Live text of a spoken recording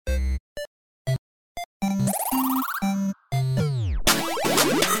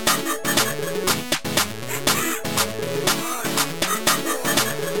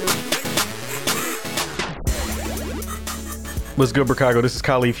What's good, Chicago? This is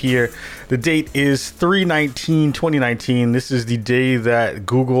Khalif here. The date is 3/19/2019. This is the day that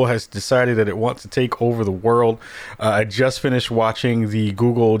Google has decided that it wants to take over the world. I just finished watching the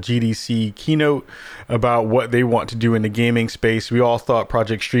Google GDC keynote about what they want to do in the gaming space. We all thought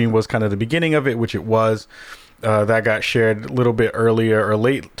Project Stream was kind of the beginning of it, which it was. That got shared a little bit earlier or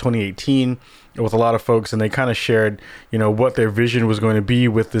late 2018 with a lot of folks, and they kind of shared, what their vision was going to be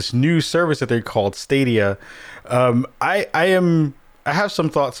with this new service that they called Stadia. I have some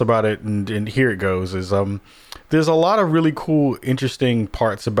thoughts about it, and here it goes. There's a lot of really cool, interesting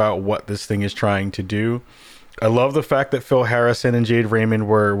parts about what this thing is trying to do. I love the fact that Phil Harrison and Jade Raymond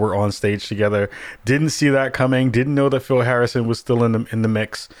were on stage together. Didn't see that coming. Didn't know that Phil Harrison was still in the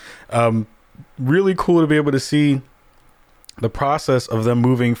mix. Really cool to be able to see the process of them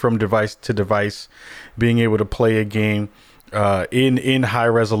moving from device to device, being able to play a game in high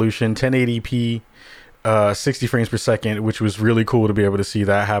resolution, 1080p, 60 frames per second, which was really cool to be able to see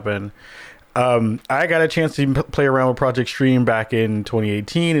that happen. I got a chance to play around with Project Stream back in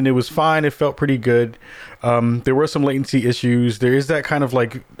 2018, and it was fine. It felt pretty good. There were some latency issues. There is that kind of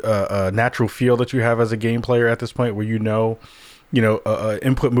like natural feel that you have as a game player at this point, where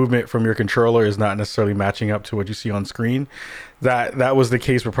input movement from your controller is not necessarily matching up to what you see on screen. That was the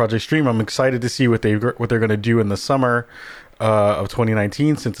case with Project Stream. I'm excited to see what they're going to do in the summer of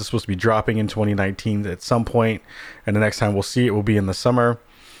 2019, since it's supposed to be dropping in 2019 at some point, and the next time we'll see it will be in the summer.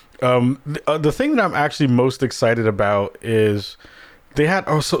 The thing that I'm actually most excited about is they had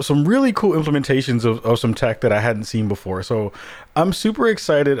some really cool implementations of some tech that I hadn't seen before. So I'm super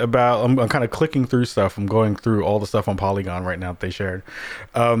excited about, I'm kind of clicking through stuff. I'm going through all the stuff on Polygon right now that they shared.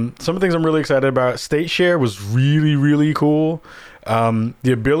 Some of the things I'm really excited about. State Share was really, really cool.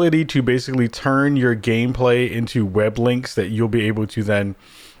 The ability to basically turn your gameplay into web links that you'll be able to then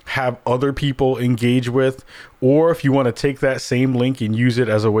have other people engage with, or if you want to take that same link and use it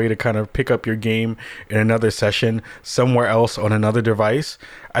as a way to kind of pick up your game in another session somewhere else on another device.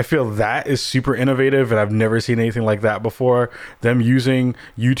 I feel that is super innovative, and I've never seen anything like that before. Them using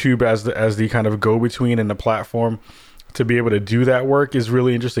YouTube as the kind of go-between in the platform to be able to do that work is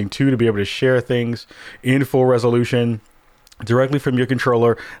really interesting too, to be able to share things in full resolution directly from your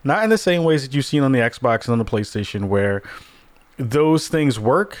controller, not in the same ways that you've seen on the Xbox and on the PlayStation, where those things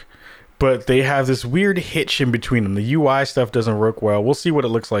work, but they have this weird hitch in between them. The UI stuff doesn't work well. We'll see what it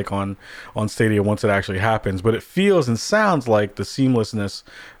looks like on Stadia once it actually happens, but it feels and sounds like the seamlessness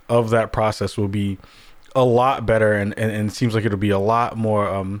of that process will be a lot better, and seems like it'll be a lot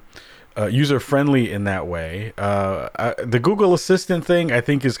more user-friendly in that way. The Google Assistant thing, I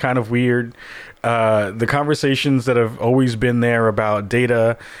think, is kind of weird. The conversations that have always been there about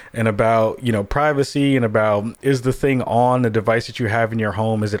data and about, privacy, and about, is the thing on the device that you have in your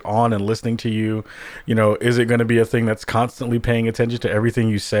home? Is it on and listening to you? Is it going to be a thing that's constantly paying attention to everything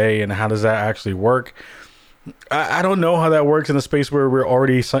you say, and how does that actually work? I don't know how that works in a space where we're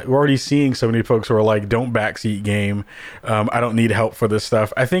already seeing so many folks who are like, don't backseat game. I don't need help for this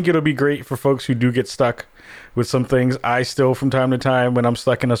stuff. I think it'll be great for folks who do get stuck with some things. I still, from time to time, when I'm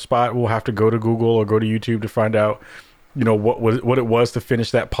stuck in a spot, will have to go to Google or go to YouTube to find out, what it was to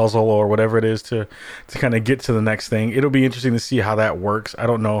finish that puzzle or whatever it is to kind of get to the next thing. It'll be interesting to see how that works. I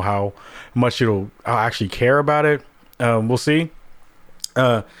don't know how much I'll actually care about it. We'll see.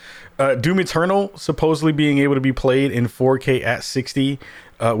 Doom Eternal supposedly being able to be played in 4K at 60,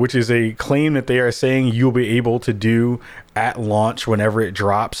 which is a claim that they are saying you'll be able to do at launch whenever it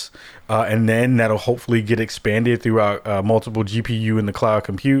drops. And then that'll hopefully get expanded throughout multiple GPU in the cloud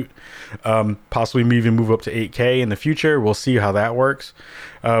compute, possibly even move up to 8K in the future. We'll see how that works.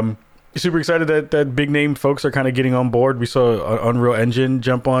 Super excited that big name folks are kind of getting on board. We saw Unreal Engine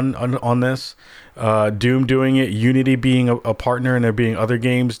jump on this. Doom doing it, Unity being a partner, and there being other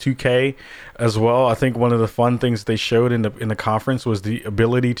games, 2K as well. I think one of the fun things they showed in the conference was the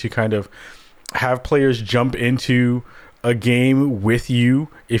ability to kind of have players jump into a game with you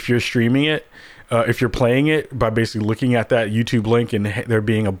if you're streaming it, if you're playing it, by basically looking at that YouTube link and there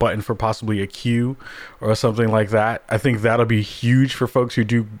being a button for possibly a queue or something like that. I think that'll be huge for folks who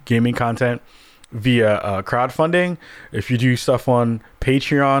do gaming content via crowdfunding. If you do stuff on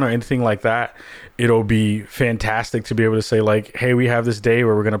Patreon or anything like that, it'll be fantastic to be able to say, like, hey, we have this day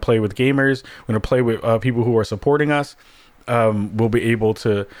where we're going to play with gamers, we're going to play with people who are supporting us. We'll be able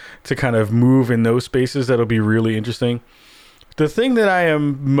to kind of move in those spaces. That'll be really interesting. The thing that I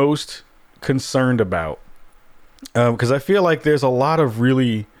am most concerned about, because I feel like there's a lot of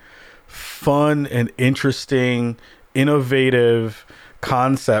really fun and interesting, innovative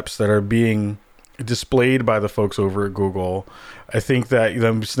concepts that are being displayed by the folks over at Google. I think that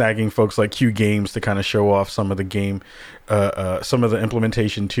them snagging folks like Q Games to kind of show off some of the game, some of the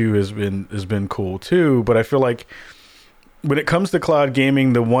implementation too has been cool too. But I feel like when it comes to cloud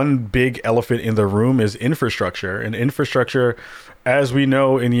gaming, the one big elephant in the room is infrastructure. And infrastructure, as we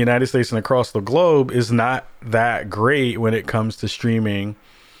know in the United States and across the globe, is not that great when it comes to streaming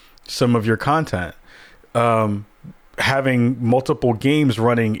some of your content. Having multiple games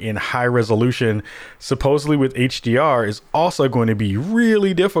running in high resolution, supposedly with HDR, is also going to be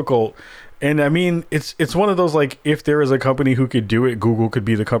really difficult. And I mean, it's one of those, like, if there is a company who could do it, Google could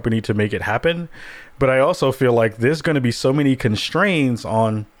be the company to make it happen. But I also feel like there's going to be so many constraints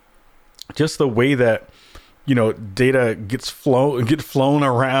on just the way that, you know, data gets flown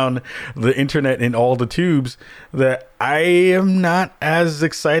around the internet in all the tubes, that I am not as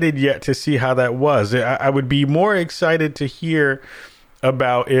excited yet to see how that was. I would be more excited to hear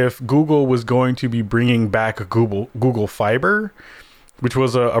about if Google was going to be bringing back Google Fiber, which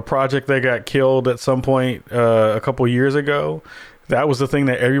was a project that got killed at some point a couple years ago. That was the thing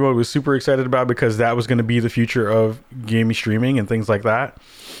that everyone was super excited about, because that was going to be the future of gaming streaming and things like that.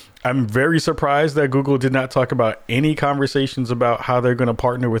 I'm very surprised that Google did not talk about any conversations about how they're going to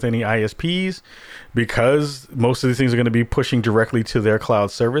partner with any ISPs, because most of these things are going to be pushing directly to their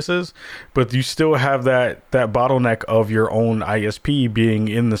cloud services. But you still have that bottleneck of your own ISP being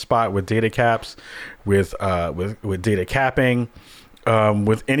in the spot with data caps, with data capping,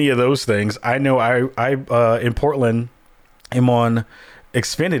 with any of those things. I know I in Portland am on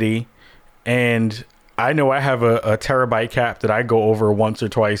Xfinity, and I know I have a terabyte cap that I go over once or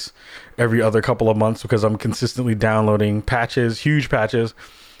twice every other couple of months, because I'm consistently downloading patches, huge patches,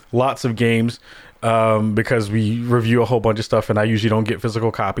 lots of games, because we review a whole bunch of stuff, and I usually don't get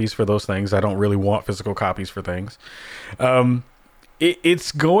physical copies for those things. I don't really want physical copies for things.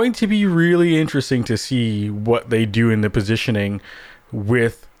 It's going to be really interesting to see what they do in the positioning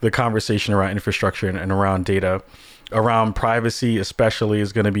with the conversation around infrastructure and around data. Around privacy especially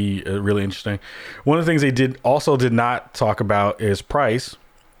is going to be really interesting. One of the things they did not talk about is price.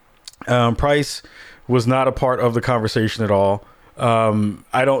 Price was not a part of the conversation at all.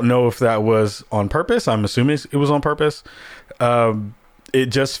 I don't know if that was on purpose. I'm assuming it was on purpose. It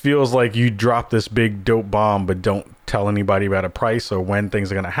just feels like you drop this big dope bomb, but don't tell anybody about a price or when things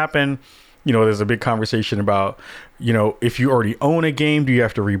are going to happen. You know, there's a big conversation about, you know, if you already own a game, do you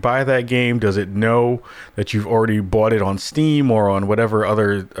have to rebuy that game? Does it know that you've already bought it on Steam or on whatever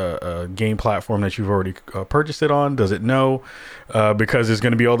other game platform that you've already purchased it on? Does it know? Because there's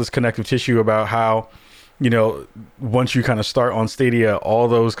going to be all this connective tissue about how, you know, once you kind of start on Stadia, all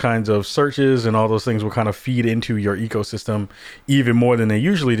those kinds of searches and all those things will kind of feed into your ecosystem even more than they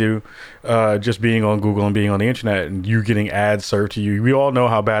usually do, just being on Google and being on the internet and you getting ads served to you. We all know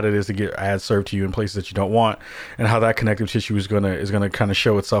how bad it is to get ads served to you in places that you don't want, and how that connective tissue is gonna kind of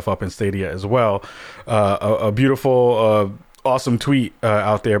show itself up in Stadia as well. A beautiful awesome tweet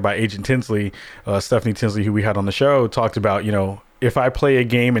out there by Agent Tinsley, Stephanie Tinsley, who we had on the show, talked about, you know, if I play a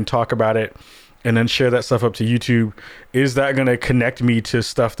game and talk about it and then share that stuff up to YouTube, is that going to connect me to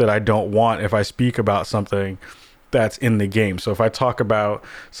stuff that I don't want if I speak about something that's in the game? So if I talk about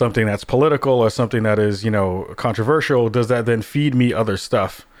something that's political or something that is, you know, controversial, does that then feed me other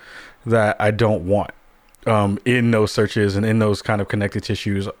stuff that I don't want in those searches and in those kind of connected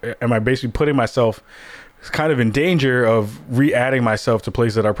tissues? Am I basically putting myself kind of in danger of re-adding myself to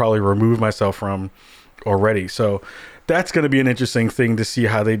places that I probably removed myself from already? So that's going to be an interesting thing to see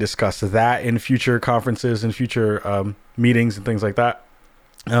how they discuss that in future conferences and future meetings and things like that.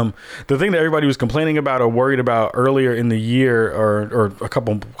 The thing that everybody was complaining about or worried about earlier in the year, or a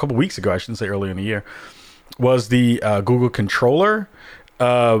couple weeks ago, I shouldn't say earlier in the year, was the Google controller.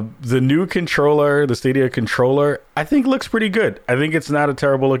 The new controller, the Stadia controller, I think looks pretty good. I think it's not a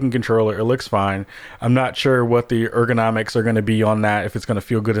terrible looking controller. It looks fine. I'm not sure what the ergonomics are going to be on that, if it's going to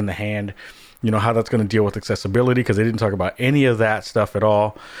feel good in the hand. You know, how that's going to deal with accessibility, because they didn't talk about any of that stuff at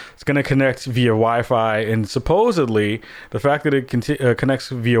all. It's going to connect via Wi-Fi, and supposedly the fact that it connects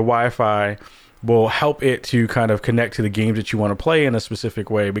via Wi-Fi will help it to kind of connect to the games that you want to play in a specific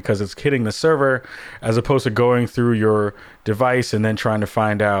way, because it's hitting the server as opposed to going through your device and then trying to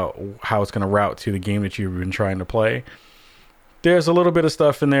find out how it's going to route to the game that you've been trying to play. There's a little bit of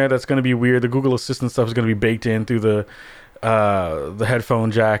stuff in there that's going to be weird. The Google Assistant stuff is going to be baked in through the headphone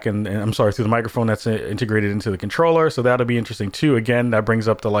jack and I'm sorry, through the microphone that's integrated into the controller. So that'll be interesting too. Again, that brings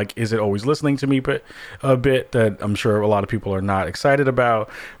up the, like, is it always listening to me? But a bit that I'm sure a lot of people are not excited about.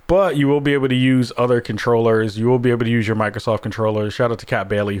 But you will be able to use other controllers. You will be able to use your Microsoft controllers. Shout out to Kat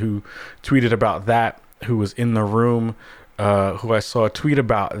Bailey, who tweeted about that, who was in the room, who I saw tweet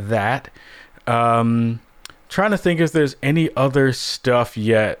about that. Trying to think if there's any other stuff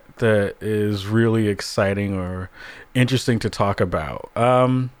yet that is really exciting or interesting to talk about.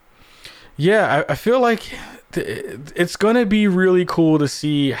 I feel like it's going to be really cool to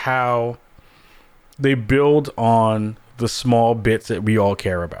see how they build on the small bits that we all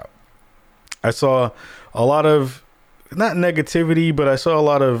care about. I saw a lot of, not negativity, but I saw a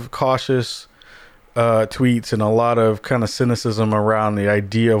lot of cautious tweets and a lot of kind of cynicism around the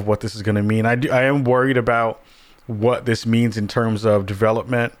idea of what this is going to mean. I am worried about what this means in terms of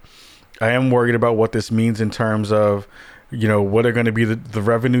development. I am worried about what this means in terms of, what are going to be the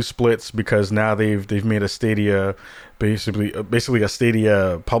revenue splits, because now they've made a Stadia, basically a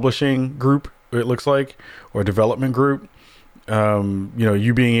Stadia publishing group, it looks like, or development group.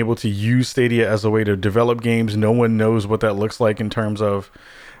 You being able to use Stadia as a way to develop games. No one knows what that looks like in terms of,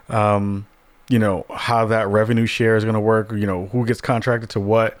 how that revenue share is going to work, who gets contracted to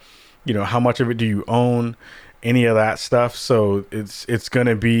what, how much of it do you own, any of that stuff. So it's going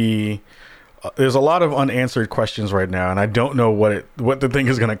to be, there's a lot of unanswered questions right now. And I don't know what the thing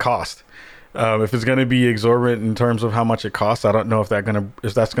is going to cost. If it's going to be exorbitant in terms of how much it costs, I don't know if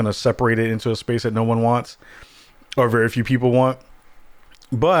that's going to separate it into a space that no one wants or very few people want.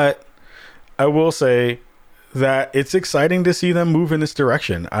 But I will say that it's exciting to see them move in this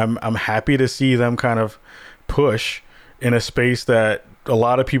direction. I'm happy to see them kind of push in a space that a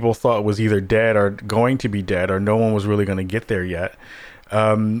lot of people thought was either dead or going to be dead, or no one was really going to get there yet.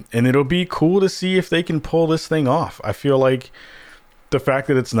 And it'll be cool to see if they can pull this thing off. I feel like the fact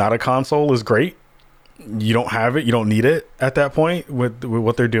that it's not a console is great. You don't have it, you don't need it at that point with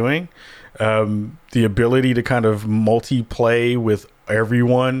what they're doing. The ability to kind of multi-play with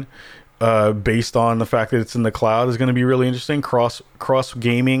everyone based on the fact that it's in the cloud is going to be really interesting. Cross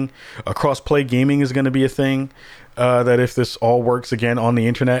gaming, cross-play gaming is going to be a thing that if this all works again on the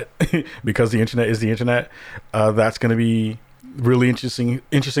internet, because the internet is the internet, that's going to be really interesting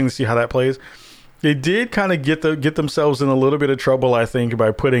to see how that plays. They did kind of get themselves in a little bit of trouble, I think,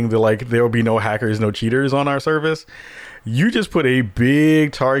 by putting there will be no hackers, no cheaters on our service. You just put a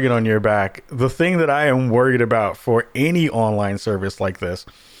big target on your back. The thing that I am worried about for any online service like this,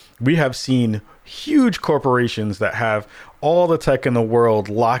 we have seen huge corporations that have all the tech in the world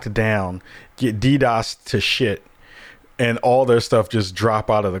locked down, get DDoS to shit, and all their stuff just drop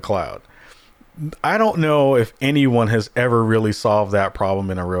out of the cloud. I don't know if anyone has ever really solved that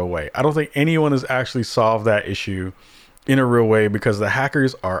problem in a real way. I don't think anyone has actually solved that issue in a real way, because the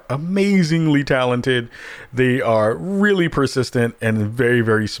hackers are amazingly talented. They are really persistent and very,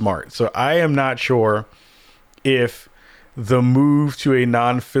 very smart. So I am not sure if the move to a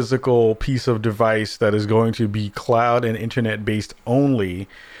non-physical piece of device that is going to be cloud and internet based only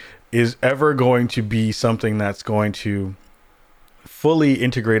is ever going to be something that's going to fully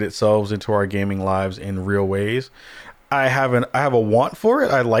integrate itself into our gaming lives in real ways. I have a want for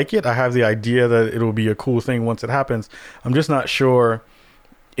it. I like it. I have the idea that it'll be a cool thing once it happens. I'm just not sure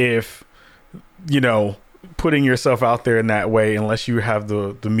if, putting yourself out there in that way, unless you have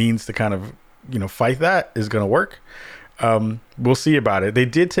the means to kind of, fight that, is going to work. We'll see about it. They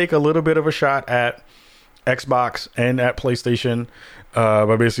did take a little bit of a shot at Xbox and at PlayStation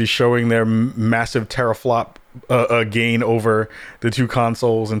by basically showing their massive teraflop gain over the two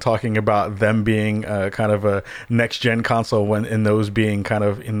consoles and talking about them being kind of a next gen console and those being kind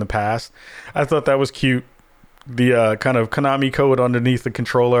of in the past. I thought that was cute. The kind of Konami code underneath the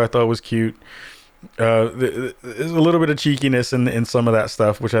controller I thought was cute. There's a little bit of cheekiness in some of that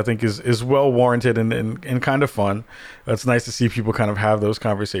stuff, which I think is well warranted and kind of fun. It's nice to see people kind of have those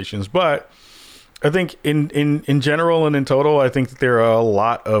conversations. But I think in general and in total, I think that there are a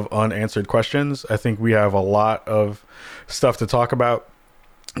lot of unanswered questions. I think we have a lot of stuff to talk about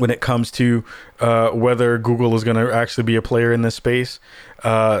when it comes to whether Google is going to actually be a player in this space.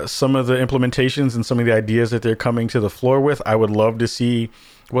 Some of the implementations and some of the ideas that they're coming to the floor with, I would love to see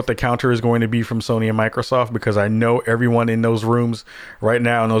what the counter is going to be from Sony and Microsoft, because I know everyone in those rooms right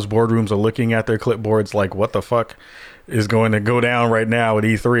now, in those boardrooms, are looking at their clipboards like, what the fuck is going to go down right now at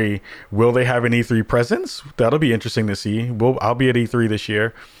E3? Will they have an E3 presence? That'll be interesting to see. I'll be at E3 this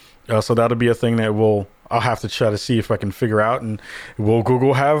year. So that'll be a thing that I'll have to try to see if I can figure out. And will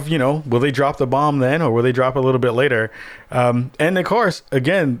Google have, will they drop the bomb then, or will they drop a little bit later? And of course,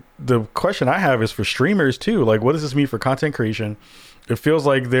 again, the question I have is for streamers too. Like, what does this mean for content creation? It feels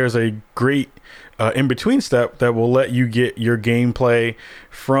like there's a great in-between step that will let you get your gameplay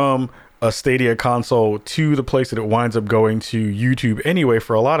from a Stadia console to the place that it winds up going to YouTube anyway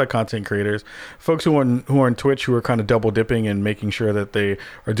for a lot of content creators, folks who are on Twitch, who are kind of double dipping and making sure that they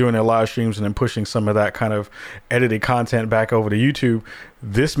are doing their live streams and then pushing some of that kind of edited content back over to YouTube.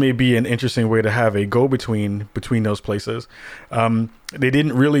 This may be an interesting way to have a go-between between those places. They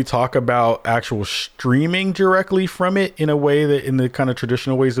didn't really talk about actual streaming directly from it in a way that in the kind of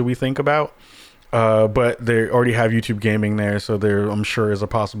traditional ways that we think about. But they already have YouTube gaming there, so there, I'm sure, is a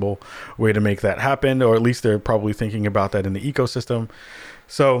possible way to make that happen, or at least they're probably thinking about that in the ecosystem.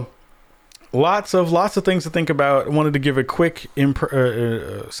 So lots of things to think about. I wanted to give a quick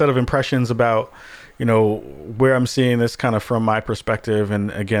set of impressions about, you know, where I'm seeing this kind of from my perspective.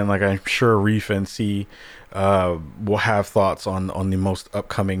 And again, like I'm sure Reef and C will have thoughts on the most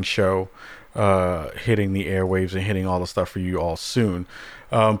upcoming show hitting the airwaves and hitting all the stuff for you all soon.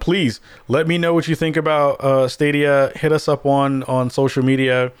 Please let me know what you think about Stadia. Hit us up on social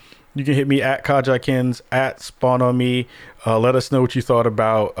media. You can hit me at Kajakins, at Spawn on Me. Let us know what you thought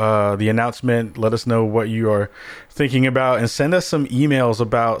about the announcement. Let us know what you are thinking about, and send us some emails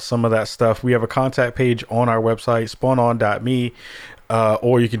about some of that stuff. We have a contact page on our website, spawnon.me,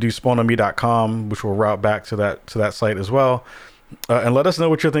 or you can do spawnonme.com, which will route back to that site as well. And let us know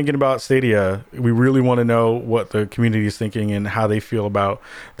what you're thinking about Stadia. We really want to know what the community is thinking and how they feel about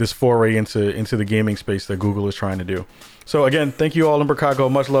this foray into the gaming space that Google is trying to do. So again, thank you all in Chicago.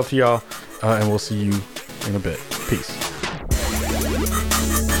 Much love to y'all. And we'll see you in a bit. Peace.